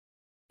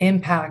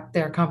impact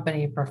their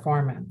company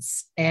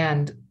performance?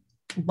 And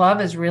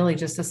love is really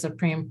just a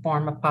supreme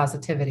form of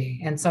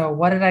positivity. And so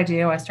what did I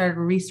do? I started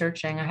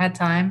researching. I had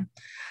time.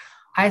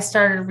 I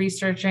started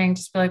researching,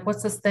 just be like,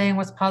 what's this thing?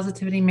 What's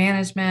positivity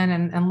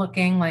management? And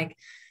looking like,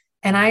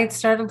 and I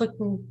started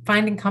looking,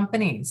 finding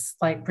companies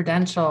like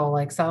Prudential,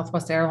 like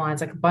Southwest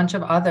Airlines, like a bunch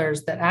of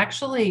others that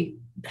actually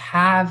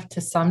have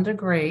to some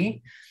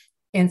degree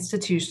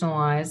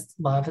institutionalized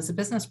love as a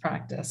business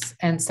practice.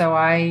 And so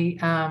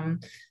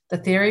the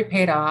theory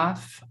paid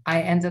off.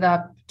 I ended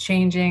up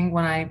changing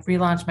when I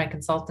relaunched my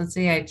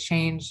consultancy. I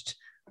changed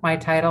my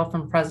title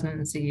from president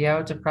and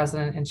CEO to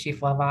president and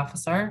chief love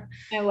officer.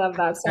 I love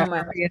that so much.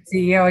 Never be a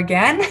CEO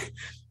again, I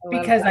love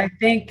because that. I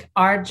think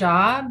our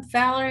job,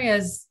 Valerie,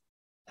 as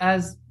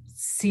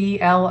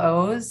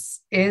CLOs,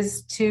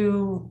 is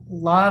to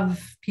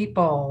love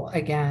people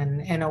again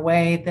in a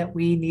way that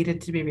we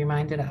needed to be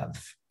reminded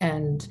of.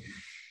 And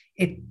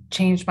it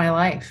changed my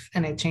life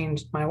and it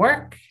changed my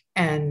work.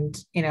 And,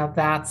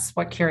 that's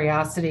what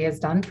curiosity has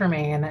done for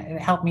me. And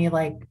it helped me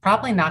like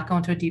probably not go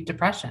into a deep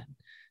depression,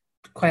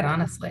 quite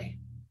honestly.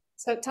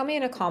 So tell me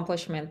an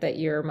accomplishment that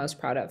you're most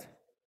proud of.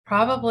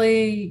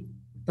 Probably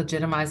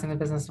legitimizing the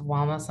business of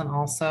wellness and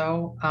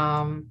also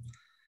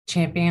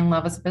championing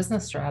love as a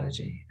business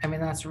strategy. I mean,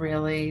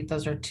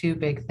 those are two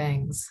big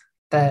things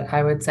that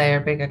I would say are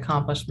big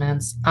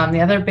accomplishments.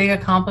 The other big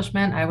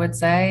accomplishment I would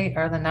say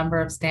are the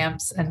number of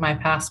stamps in my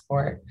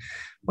passport,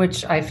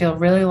 which I feel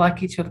really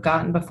lucky to have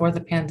gotten before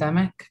the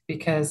pandemic,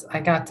 because I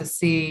got to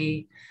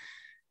see,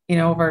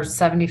 over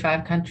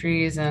 75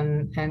 countries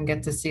and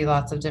get to see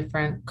lots of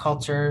different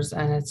cultures.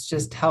 And it's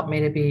just helped me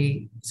to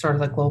be sort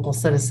of the global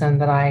citizen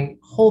that I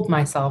hold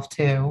myself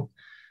to,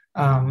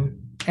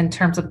 in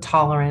terms of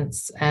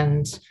tolerance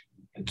and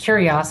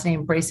curiosity,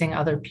 embracing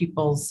other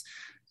people's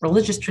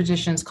religious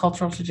traditions,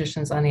 cultural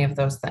traditions, any of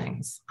those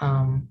things.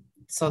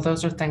 So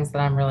those are things that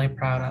I'm really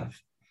proud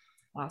of.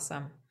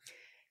 Awesome.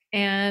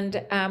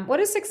 And what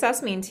does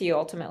success mean to you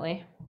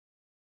ultimately?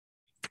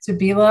 To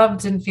be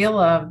loved and feel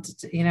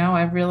loved,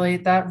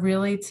 that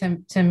really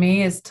to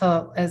me is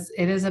as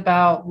it is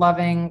about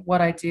loving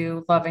what I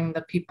do, loving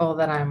the people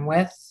that I'm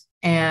with,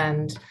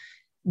 and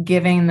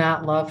giving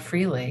that love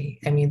freely.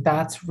 I mean,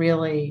 that's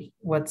really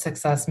what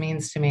success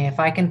means to me. If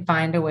I can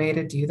find a way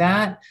to do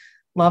that,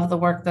 love the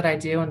work that I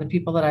do and the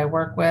people that I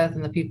work with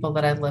and the people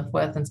that I live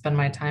with and spend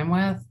my time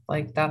with,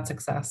 like that's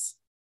success.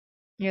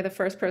 You're the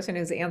first person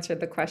who's answered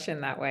the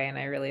question that way, and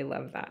I really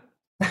love that.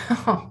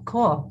 Oh,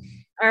 cool.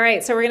 All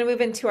right, so we're going to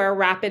move into our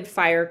rapid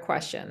fire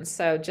questions.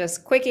 So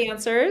just quick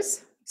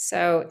answers.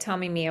 So tell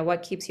me, Mia,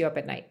 what keeps you up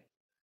at night?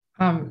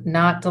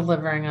 Not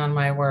delivering on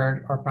my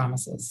word or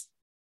promises.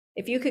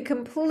 If you could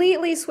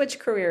completely switch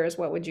careers,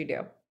 what would you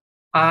do?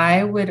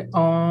 I would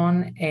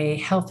own a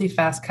healthy,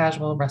 fast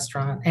casual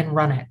restaurant and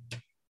run it.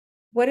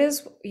 What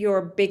is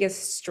your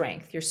biggest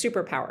strength, your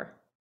superpower?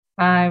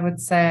 I would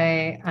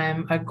say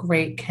I'm a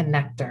great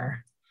connector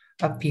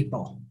of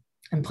people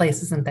and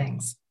places and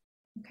things.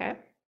 Okay.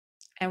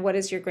 And what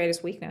is your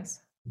greatest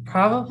weakness?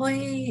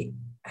 Probably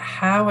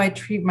how I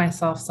treat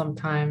myself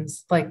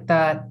sometimes, like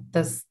the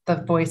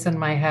voice in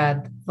my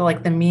head,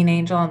 like the mean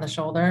angel on the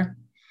shoulder.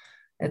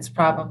 It's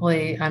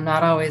probably, I'm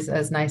not always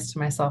as nice to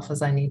myself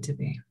as I need to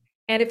be.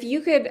 And if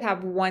you could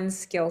have one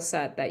skill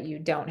set that you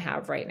don't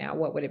have right now,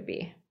 what would it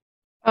be?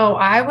 Oh,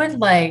 I would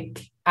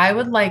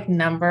like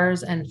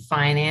numbers and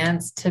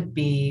finance to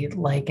be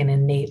like an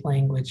innate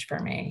language for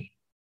me.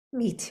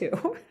 Me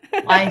too.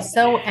 I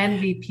so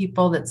envy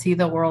people that see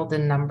the world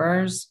in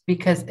numbers,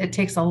 because it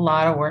takes a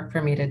lot of work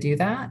for me to do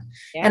that.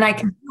 And Yeah, I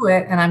can do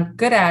it and I'm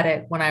good at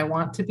it when I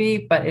want to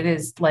be, but it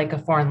is like a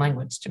foreign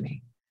language to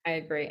me. I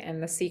agree.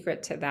 And the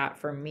secret to that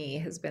for me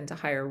has been to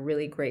hire a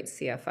really great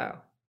CFO.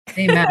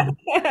 Amen.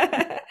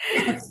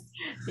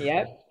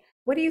 Yep.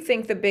 What do you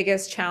think the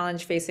biggest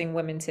challenge facing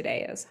women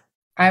today is?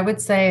 I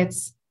would say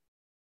it's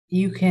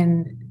you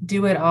can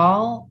do it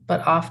all,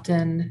 but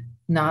often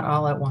not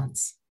all at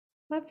once.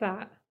 Love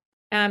that.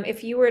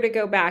 If you were to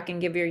go back and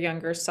give your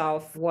younger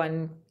self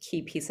one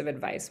key piece of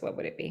advice, what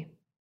would it be?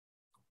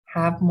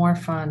 Have more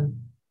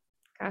fun.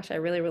 Gosh, I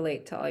really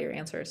relate to all your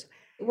answers.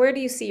 Where do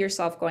you see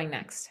yourself going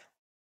next?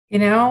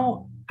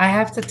 I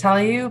have to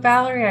tell you,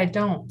 Valerie, I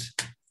don't.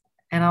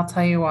 And I'll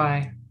tell you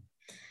why.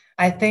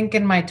 I think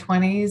in my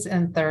 20s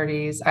and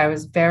 30s, I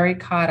was very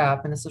caught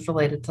up, and this is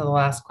related to the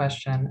last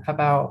question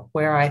about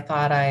where I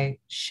thought I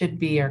should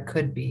be or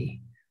could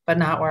be, but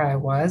not where I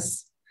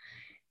was.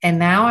 And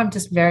now I'm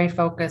just very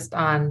focused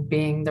on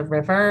being the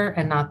river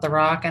and not the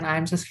rock, and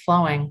I'm just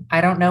flowing.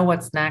 I don't know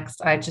what's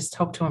next. I just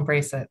hope to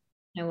embrace it.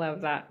 I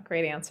love that.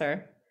 Great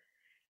answer.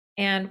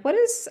 And what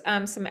is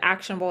some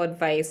actionable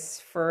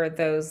advice for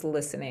those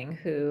listening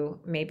who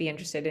may be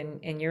interested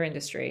in your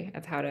industry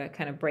of how to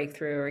kind of break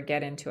through or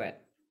get into it?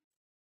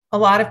 A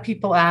lot of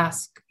people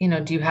ask, do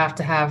you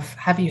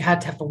have you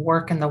had to have to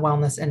work in the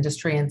wellness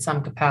industry in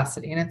some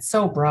capacity? And it's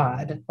so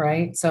broad,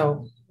 right?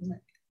 So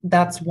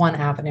that's one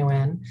avenue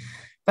in.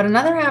 But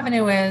another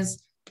avenue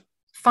is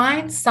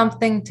find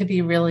something to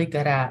be really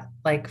good at,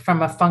 like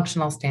from a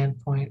functional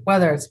standpoint,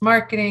 whether it's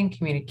marketing,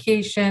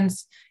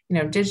 communications,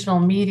 digital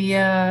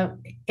media,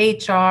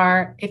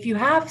 HR. If you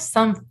have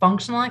some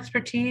functional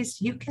expertise,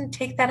 you can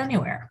take that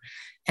anywhere.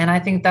 And I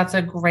think that's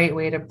a great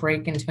way to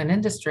break into an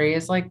industry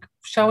is like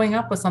showing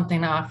up with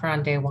something to offer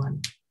on day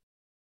one.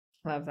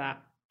 Love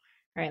that.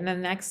 All right. And the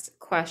next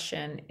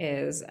question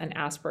is an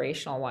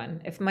aspirational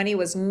one. If money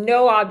was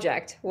no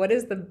object, what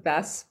is the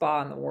best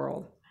spa in the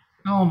world?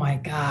 Oh my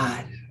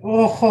God.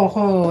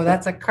 Oh,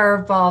 that's a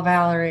curveball,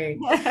 Valerie.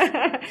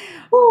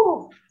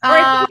 Ooh.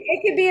 Or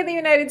it could be in the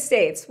United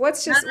States.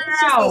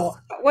 No.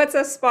 What's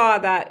a spa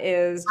that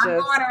is I'm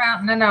just going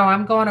around. No,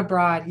 I'm going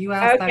abroad. You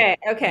asked that.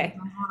 okay.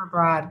 I'm going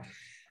abroad.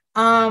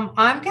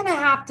 I'm gonna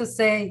have to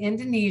say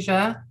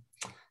Indonesia.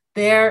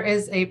 There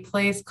is a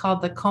place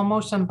called the Como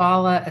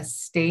Shambhala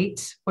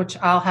Estate, which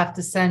I'll have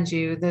to send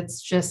you.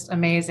 That's just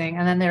amazing.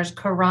 And then there's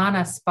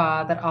Karana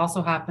Spa that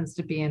also happens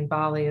to be in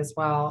Bali as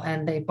well.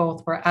 And they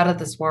both were out of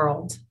this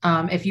world.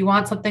 If you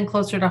want something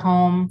closer to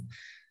home,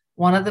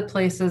 one of the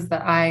places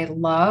that I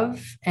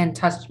love and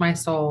touched my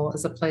soul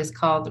is a place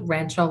called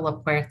Rancho La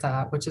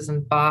Puerta, which is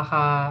in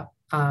Baja,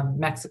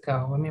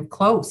 Mexico. I mean,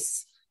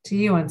 close to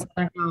you in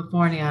Southern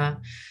California.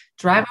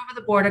 Drive over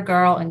the border,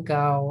 girl, and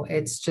go.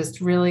 It's just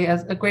really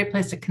a great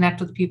place to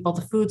connect with people.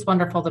 The food's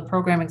wonderful, the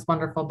programming's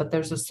wonderful, but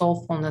there's a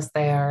soulfulness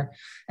there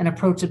and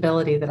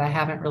approachability that I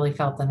haven't really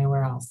felt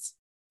anywhere else.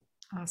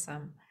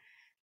 Awesome.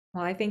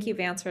 Well, I think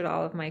you've answered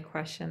all of my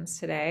questions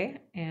today,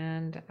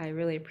 and I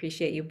really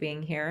appreciate you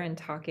being here and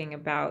talking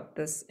about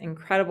this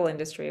incredible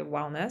industry of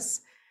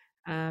wellness.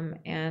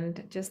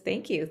 And just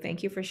thank you.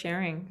 Thank you for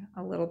sharing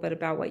a little bit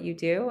about what you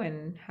do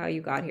and how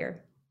you got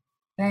here.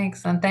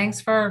 Thanks. And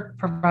thanks for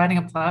providing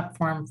a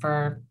platform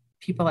for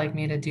people like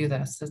me to do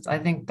this. I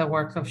think the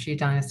work of She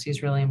Dynasty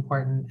is really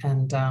important.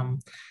 And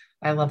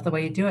I love the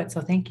way you do it. So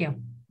thank you.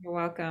 You're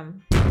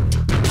welcome.